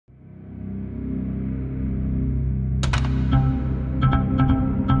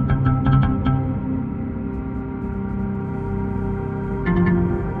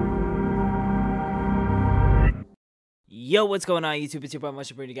Yo, what's going on YouTube? It's your boy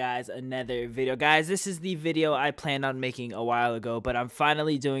Much bringing you guys another video. Guys, this is the video I planned on making a while ago, but I'm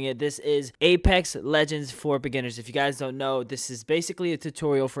finally doing it. This is Apex Legends for beginners. If you guys don't know, this is basically a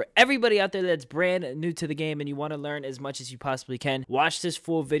tutorial for everybody out there that's brand new to the game and you want to learn as much as you possibly can. Watch this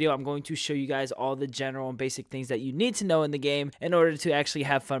full video. I'm going to show you guys all the general and basic things that you need to know in the game in order to actually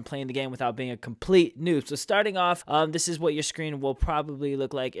have fun playing the game without being a complete noob. So starting off, this is what your screen will probably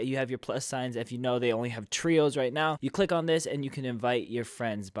look like. You have your plus signs. If you know, they only have trios right now. You click on this and you can invite your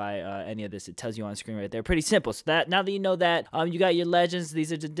friends by any of this. It tells you on screen right there. Pretty simple. So that now that you know that, you got your legends.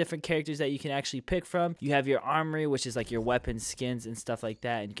 These are the different characters that you can actually pick from. You have your armory, which is like your weapons, skins, and stuff like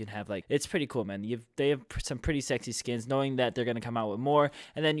that. And you can have like, it's pretty cool, man. They have some pretty sexy skins, knowing that they're gonna come out with more.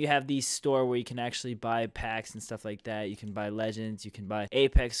 And then you have the store where you can actually buy packs and stuff like that. You can buy legends, you can buy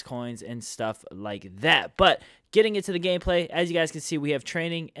Apex coins and stuff like that. But getting into the gameplay, as you guys can see, we have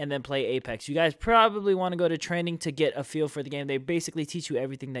training and then play Apex. You guys probably want to go to training to get a feel for the game. They basically teach you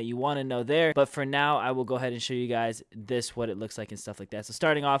everything that you want to know there. But for now, I will go ahead and show you guys what it looks like and stuff like that. So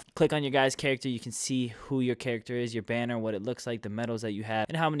starting off, click on your guy's character. You can see who your character is, your banner, what it looks like, the medals that you have,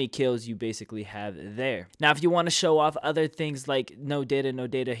 and how many kills you basically have there. Now, if you want to show off other things like no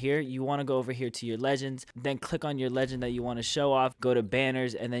data here, you want to go over here to your legends, then click on your legend that you want to show off, go to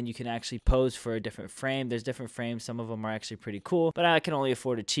banners, and then you can actually pose for a different frame. There's different frames. Some of them are actually pretty cool, but I can only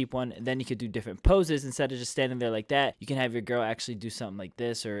afford a cheap one. And then you could do different poses instead of just standing there like that. You can have your girl actually do something like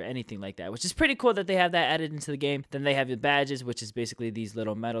this or anything like that, which is pretty cool that they have that added into the game. Then they have your badges, which is basically these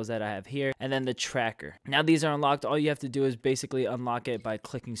little medals that I have here, and then the tracker. Now these are unlocked. All you have to do is basically unlock it by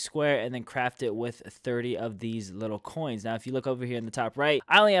clicking square and then craft it with 30 of these little coins. Now if you look over here in the top right,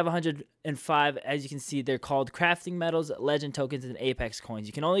 I only have 105. As you can see, they're called crafting medals, legend tokens, and Apex coins.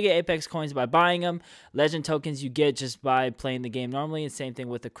 You can only get Apex coins by buying them. Legend tokens you get just by playing the game normally, and same thing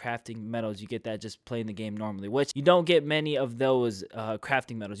with the crafting medals. You get that just playing the game normally, which you don't get many of those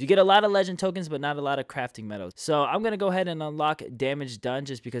crafting medals. You get a lot of legend tokens, but not a lot of crafting medals. So I'm gonna go ahead and unlock damage done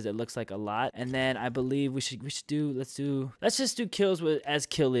just because it looks like a lot. And then I believe let's just do kills as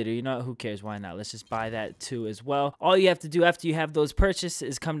kill leader. You know, who cares? Why not? Let's just buy that too as well. All you have to do after you have those purchases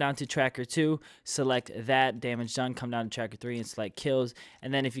is come down to tracker 2, select that damage done, come down to tracker 3 and select kills.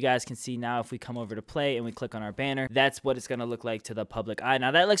 And then if you guys can see now, if we come over to play and we click on our banner, that's what it's going to look like to the public eye. Now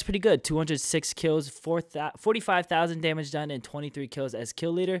that looks pretty good. 206 kills, 45,000 damage done, and 23 kills as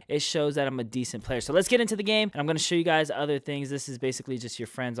kill leader. It shows that I'm a decent player. So let's get into the game, and I'm going to show you guys other things. This is basically just your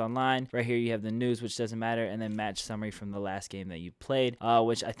friends online. Right here you have the news, which doesn't matter, and then match summary from the last game that you played,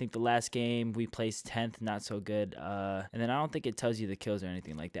 which I think the last game we placed 10th, not so good. And then I don't think it tells you the kills or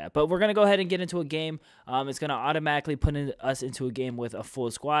anything like that. But we're going to go ahead and get into a game. It's going to automatically put us into a game with a full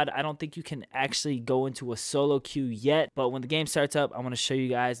squad. I don't think you can actually go into a solo queue yet, but when the game starts up, I want to show you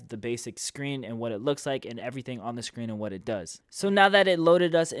guys the basic screen and what it looks like and everything on the screen and what it does. So now that it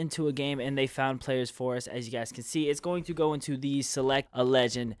loaded us into a game and they found players for us, as you guys can see, it's going to go into the select a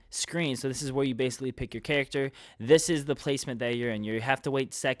legend screen. So this is where you basically pick your character. This is the placement that you're in. You have to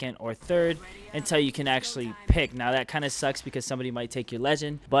wait second or third until you can actually pick. Now that kind of sucks because somebody might take your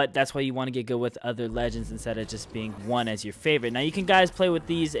legend, but that's why you want to get good with other legends instead of just being one as your favorite. Now you can guys play with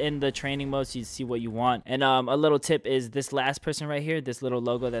these in the training mode so you see what you want. And a little tip is this last person right here, this little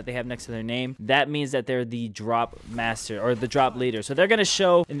logo that they have next to their name, that means that they're the drop master or the drop leader. So they're going to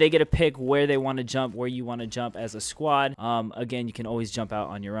show and they get to pick where they want to jump, where you want to jump as a squad. Again, you can always jump out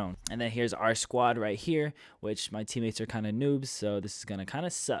on your own. And then here's our squad right here, which my teammates are kind of noobs, so this is going to kind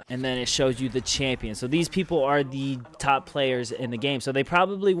of suck. And then it shows you the champion. So these people are the top players in the game. So they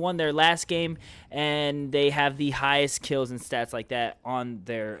probably won their last game and they have the highest kills and stats like that on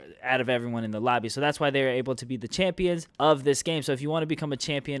out of everyone in the lobby. So that's why they're able to be the champions of this game. So if you want to become a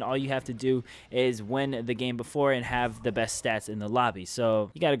champion, all you have to do is win the game before and have the best stats in the lobby.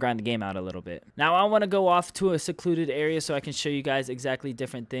 So you got to grind the game out a little bit. Now I want to go off to a secluded area so I can show you guys exactly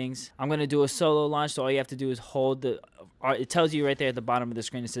different things. I'm going to do a solo launch. So all you have to do is hold it tells you right there at the bottom of the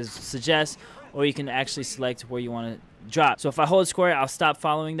screen. It says suggest, or you can actually select where you want to drop. So if I hold square, I'll stop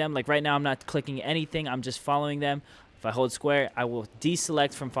following them. Like right now, I'm not clicking anything. I'm just following them. If I hold square, I will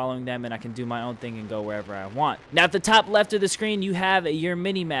deselect from following them and I can do my own thing and go wherever I want. Now at the top left of the screen, you have your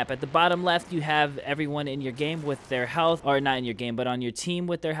mini map. At the bottom left, you have everyone in your game with their health, or not in your game, but on your team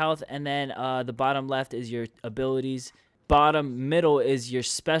with their health. And then the bottom left is your abilities. Bottom middle is your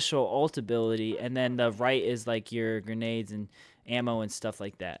special ult ability, and then the right is like your grenades and ammo and stuff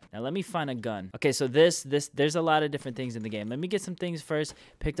like that. Now let me find a gun. Okay, so there's a lot of different things in the game. Let me get some things first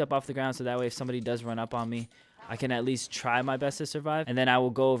picked up off the ground so that way if somebody does run up on me, I can at least try my best to survive, and then I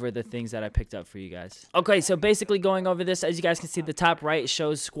will go over the things that I picked up for you guys. Okay, so basically going over this, as you guys can see, the top right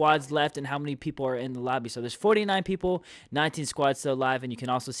shows squads left and how many people are in the lobby. So there's 49 people, 19 squads still alive, and you can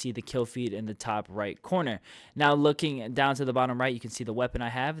also see the kill feed in the top right corner. Now looking down to the bottom right, you can see the weapon I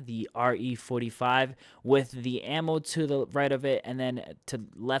have, the RE45, with the ammo to the right of it, and then to the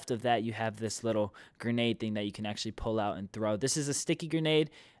left of that you have this little grenade thing that you can actually pull out and throw. This is a sticky grenade,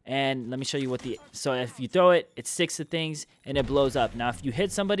 and let me show you what so if you throw it, it sticks to things and it blows up. Now if you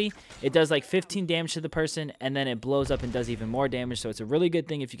hit somebody, it does like 15 damage to the person, and then it blows up and does even more damage. So it's a really good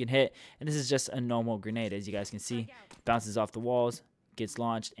thing if you can hit. And this is just a normal grenade, as you guys can see, bounces off the walls, gets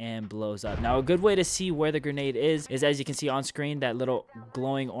launched, and blows up. Now a good way to see where the grenade is as you can see on screen, that little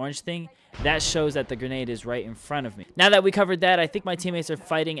glowing orange thing, that shows that the grenade is right in front of me. Now that we covered that, I think my teammates are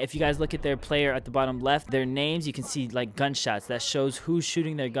fighting. If you guys look at their player at the bottom left, their names, you can see like gunshots. That shows who's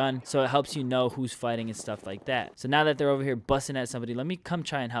shooting their gun, so it helps you know who's fighting and stuff like that. So now that they're over here busting at somebody, let me come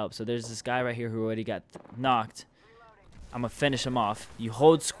try and help. So there's this guy right here who already got knocked. I'm gonna finish him off. You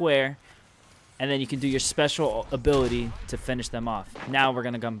hold square, and then you can do your special ability to finish them off. Now we're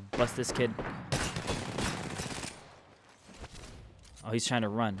gonna come bust this kid. Oh, he's trying to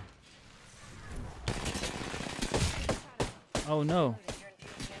run. Oh no.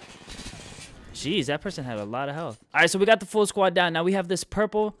 Jeez, that person had a lot of health. All right, so we got the full squad down. Now we have this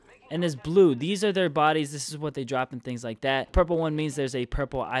purple and this blue. These are their bodies. This is what they drop and things like that. Purple one means there's a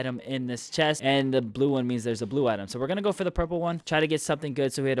purple item in this chest, and the blue one means there's a blue item. So we're gonna go for the purple one, try to get something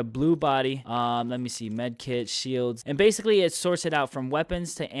good. So we had a blue body. Let me see, med kit, shields, and basically it sorts it out from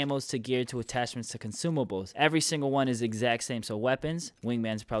weapons to ammos to gear to attachments to consumables. Every single one is the exact same. So weapons,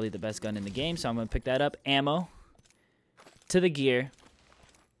 wingman's probably the best gun in the game, so I'm gonna pick that up. Ammo, to the gear,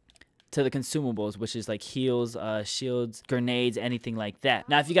 to the consumables, which is like heals, shields, grenades, anything like that.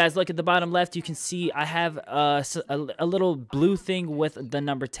 Now if you guys look at the bottom left, you can see I have a little blue thing with the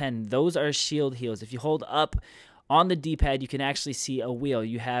number 10. Those are shield heals. If you hold up on the D-pad, you can actually see a wheel.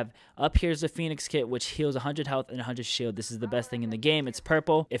 You have up here's the Phoenix kit, which heals 100 health and 100 shield. This is the best thing in the game. It's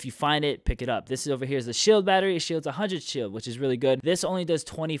purple. If you find it, pick it up. This is over here is the shield battery. It shields 100 shield, which is really good. This only does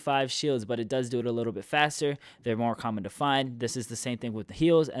 25 shields, but it does do it a little bit faster. They're more common to find. This is the same thing with the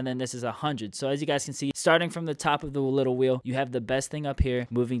heals, and then this is 100. So as you guys can see, starting from the top of the little wheel, you have the best thing up here,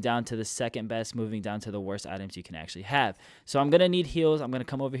 moving down to the second best, moving down to the worst items you can actually have. So I'm gonna need heals. I'm gonna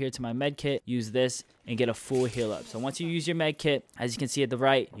come over here to my med kit, use this, and get a full heal up. So once you use your med kit, as you can see at the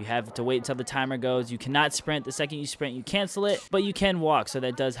right, you have to wait until the timer goes. You cannot sprint. The second you sprint, you cancel it, but you can walk, so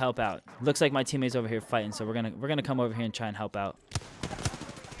that does help out. Looks like my teammate's over here fighting, so we're gonna come over here and try and help out.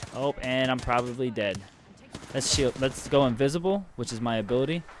 Oh, and I'm probably dead. Let's shield. Let's go invisible, which is my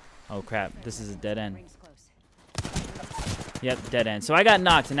ability. Oh crap, this is a dead end. Yep, dead end. So I got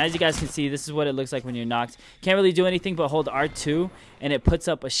knocked, and as you guys can see, this is what it looks like when you're knocked. Can't really do anything but hold R2, and it puts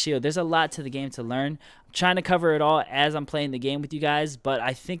up a shield. There's a lot to the game to learn. I'm trying to cover it all as I'm playing the game with you guys, but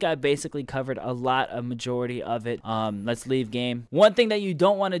I think I basically covered a majority of it. Let's leave game. One thing that you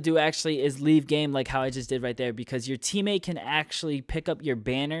don't want to do actually is leave game like how I just did right there, because your teammate can actually pick up your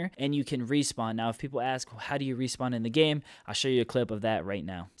banner and you can respawn. Now, if people ask, well, how do you respawn in the game? I'll show you a clip of that right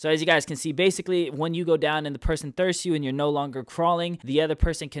now. So as you guys can see, basically when you go down and the person thirsts you and you're no longer crawling, the other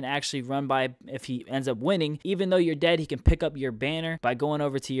person can actually run by. If he ends up winning, even though you're dead, he can pick up your banner by going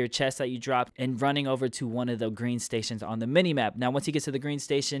over to your chest that you dropped and running over to one of the green stations on the mini map. Now once he gets to the green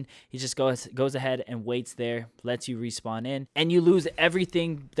station, he just goes ahead and waits there, lets you respawn in, and you lose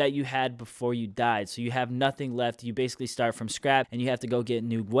everything that you had before you died. So you have nothing left. You basically start from scrap, and you have to go get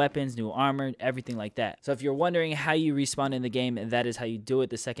new weapons, new armor, everything like that. So if you're wondering how you respawn in the game, that is how you do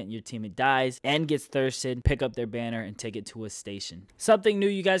it. The second your teammate dies and gets thirsted, pick up their banner and take it to a station. Something new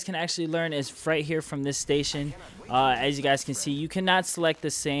you guys can actually learn is right here from this station. As you guys can see, you cannot select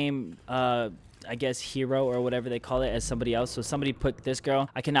the same I guess hero or whatever they call it as somebody else. So somebody picked this girl,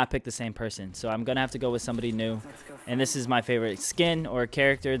 I cannot pick the same person, so I'm gonna have to go with somebody new. And this is my favorite skin or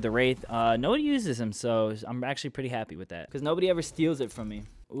character, the Wraith. Nobody uses him, so I'm actually pretty happy with that, because nobody ever steals it from me.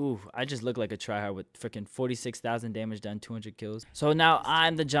 Ooh, I just look like a tryhard with freaking 46,000 damage done, 200 kills. So now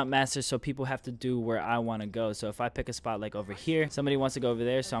I'm the jump master, so people have to do where I want to go. So if I pick a spot like over here, somebody wants to go over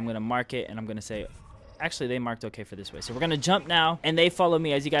there, so I'm gonna mark it and I'm gonna say, actually they marked okay for this way. So we're gonna jump now, and they follow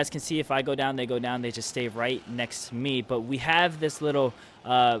me. As you guys can see, if I go down, they go down. They just stay right next to me. But we have this little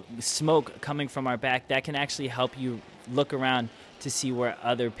smoke coming from our back that can actually help you look around to see where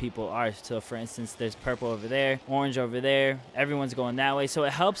other people are. So for instance, there's purple over there, orange over there, everyone's going that way. So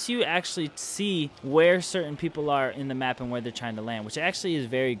it helps you actually see where certain people are in the map and where they're trying to land, which actually is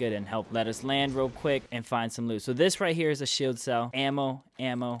very good and help let us land real quick and find some loot. So this right here is a shield cell, ammo,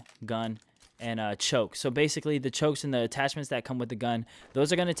 gun, and choke. So basically the chokes and the attachments that come with the gun,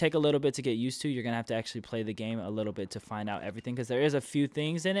 those are going to take a little bit to get used to. You're going to have to actually play the game a little bit to find out everything, because there is a few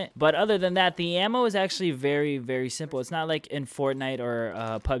things in it. But other than that, the ammo is actually very, very simple. It's not like in Fortnite or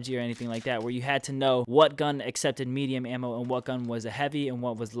PUBG or anything like that, where you had to know what gun accepted medium ammo and what gun was a heavy and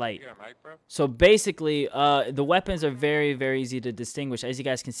what was light. So basically, the weapons are very, very easy to distinguish. As you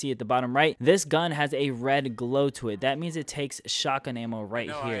guys can see at the bottom right, this gun has a red glow to it. That means it takes shotgun ammo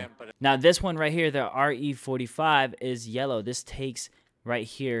right here. Now this one right here, the RE45, is yellow. This takes right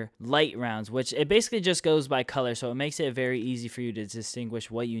here light rounds, which it basically just goes by color, so it makes it very easy for you to distinguish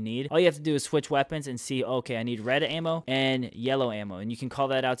what you need. All you have to do is switch weapons and see, okay, I need red ammo and yellow ammo, and you can call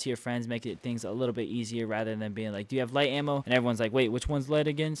that out to your friends, make it things a little bit easier rather than being like, do you have light ammo? And everyone's like, wait, which one's light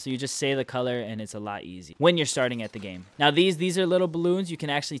again? So you just say the color and it's a lot easier when you're starting at the game. Now these are little balloons. You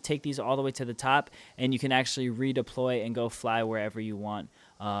can actually take these all the way to the top and you can actually redeploy and go fly wherever you want.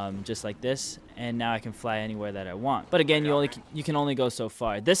 Just like this, and now I can fly anywhere that I want. But again, you can only go so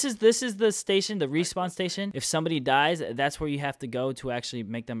far. This is the station, the respawn station. If somebody dies, that's where you have to go to actually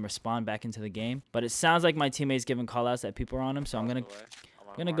make them respawn back into the game. But it sounds like my teammate's giving callouts that people are on him, so I'm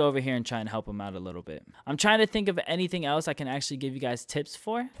gonna go over here and try and help him out a little bit. I'm trying to think of anything else I can actually give you guys tips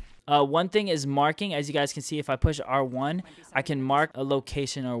for. One thing is marking. As you guys can see, if I push R1, I can mark a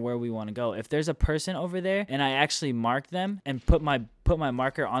location or where we want to go. If there's a person over there and I actually mark them and put my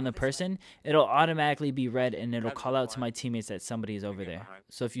marker on the person, it'll automatically be red and it'll call out to my teammates that somebody is over there.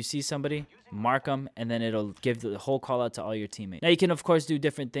 So if you see somebody, mark them, and then it'll give the whole call out to all your teammates. Now you can of course do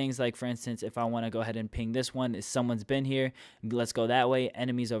different things, like for instance, if I want to go ahead and ping this one, if someone's been here, let's go that way,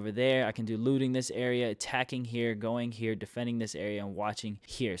 enemies over there. I can do looting this area, attacking here, going here, defending this area, and watching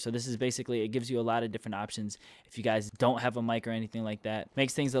here. So this is basically, it gives you a lot of different options. If you guys don't have a mic or anything like that,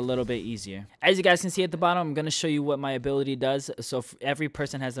 makes things a little bit easier. As you guys can see at the bottom, I'm going to show you what my ability does. So every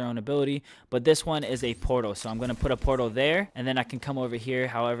person has their own ability, but this one is a portal. So I'm going to put a portal there, and then I can come over here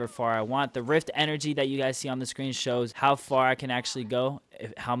however far I want. The rift energy that you guys see on the screen shows how far I can actually go,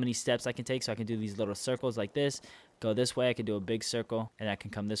 how many steps I can take. So I can do these little circles like this, go this way, I can do a big circle, and I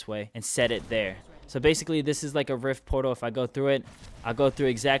can come this way and set it there. So basically this is like a rift portal. If I go through it, I'll go through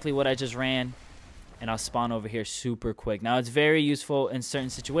exactly what I just ran, and I'll spawn over here super quick. Now, it's very useful in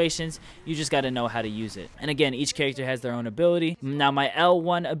certain situations. You just got to know how to use it. And again, each character has their own ability. Now, my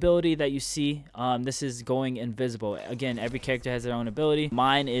L1 ability that you see, this is going invisible. Again, every character has their own ability.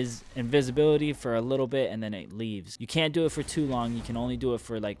 Mine is invisibility for a little bit, and then it leaves. You can't do it for too long. You can only do it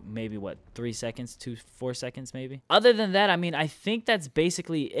for like maybe, what, 3 seconds, 4 seconds maybe. Other than that, I mean, I think that's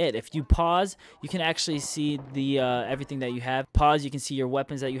basically it. If you pause, you can actually see the everything that you have. Pause, you can see your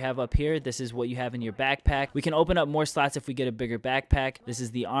weapons that you have up here. This is what you have in your backpack. We can open up more slots if we get a bigger backpack. This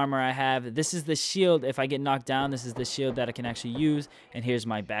is the armor I have. This is the shield. If I get knocked down, this is the shield that I can actually use. And here's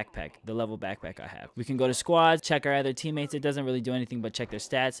my backpack, the level backpack I have. We can go to squads, check our other teammates. It doesn't really do anything but check their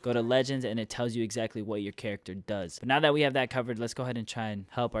stats. Go to legends, and it tells you exactly what your character does. But now that we have that covered, let's go ahead and try and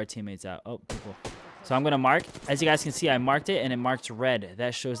help our teammates out. Oh, people. So I'm going to mark. As you guys can see, I marked it, and it marks red.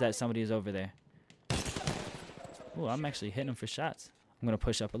 That shows that somebody is over there. Oh, I'm actually hitting them for shots. I'm going to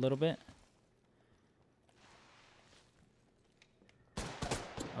push up a little bit.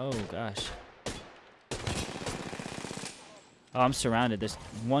 Oh, gosh. Oh, I'm surrounded. There's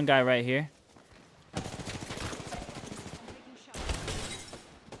one guy right here.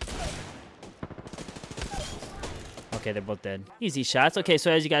 Okay, they're both dead. Easy shots. Okay,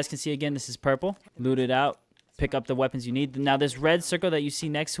 so as you guys can see, again, this is purple. Loot it out. Pick up the weapons you need. Now, this red circle that you see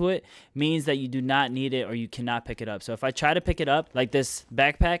next to it means that you do not need it or you cannot pick it up. So if I try to pick it up, like this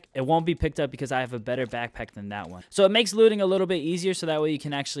backpack, it won't be picked up because I have a better backpack than that one. So it makes looting a little bit easier, so that way you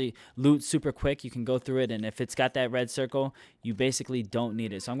can actually loot super quick. You can go through it, and if it's got that red circle, you basically don't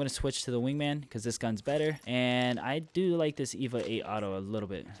need it. So I'm going to switch to the wingman because this gun's better. And I do like this EVA 8 auto a little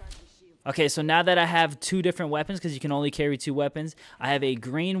bit. Okay, so now that I have 2 different weapons, because you can only carry 2 weapons, I have a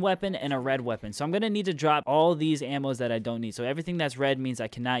green weapon and a red weapon. So I'm going to need to drop all these ammos that I don't need. So everything that's red means I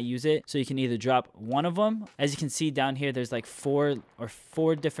cannot use it. So you can either drop one of them. As you can see down here, there's like 4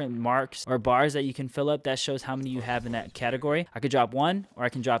 different marks or bars that you can fill up. That shows how many you have in that category. I could drop one, or I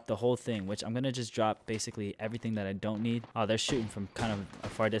can drop the whole thing, which I'm going to just drop basically everything that I don't need. Oh, they're shooting from kind of a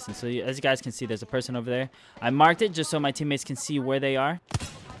far distance. So as you guys can see, there's a person over there. I marked it just so my teammates can see where they are.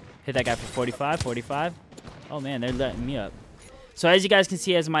 Hit that guy for 45. Oh, man, they're letting me up. So as you guys can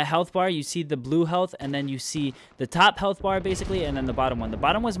see, as my health bar, you see the blue health, and then you see the top health bar, basically, and then the bottom one. The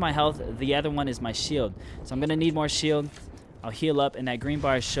bottom was my health. The other one is my shield. So I'm going to need more shield. I'll heal up, and that green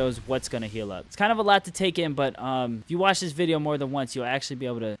bar shows what's going to heal up. It's kind of a lot to take in, but if you watch this video more than once, you'll actually be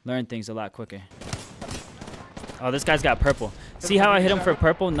able to learn things a lot quicker. Oh, this guy's got purple. See how I hit him for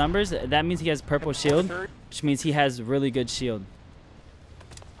purple numbers? That means he has purple shield, which means he has really good shield.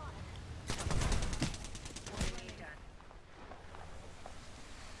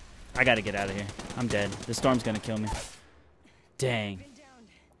 I gotta get out of here. I'm dead. The storm's gonna kill me. Dang.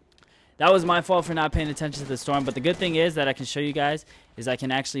 That was my fault for not paying attention to the storm, but the good thing is that I can show you guys is I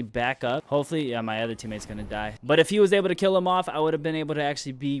can actually back up. Hopefully, yeah, my other teammate's gonna die. But if he was able to kill him off, I would have been able to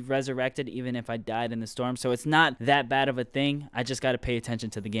actually be resurrected even if I died in the storm. So it's not that bad of a thing. I just gotta pay attention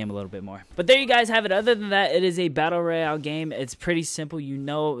to the game a little bit more. But there you guys have it. Other than that, it is a battle royale game. It's pretty simple. You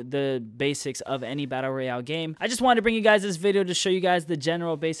know the basics of any battle royale game. I just wanted to bring you guys this video to show you guys the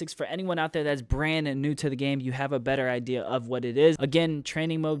general basics. For anyone out there that's brand new to the game, you have a better idea of what it is. Again,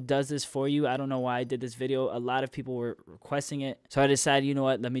 training mode does this for you. I don't know why I did this video. A lot of people were requesting it. So I decided, you know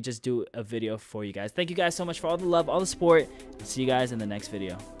what, let me just do a video for you guys. Thank you guys so much for all the love, all the support. See you guys in the next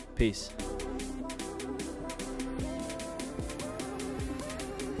video. Peace.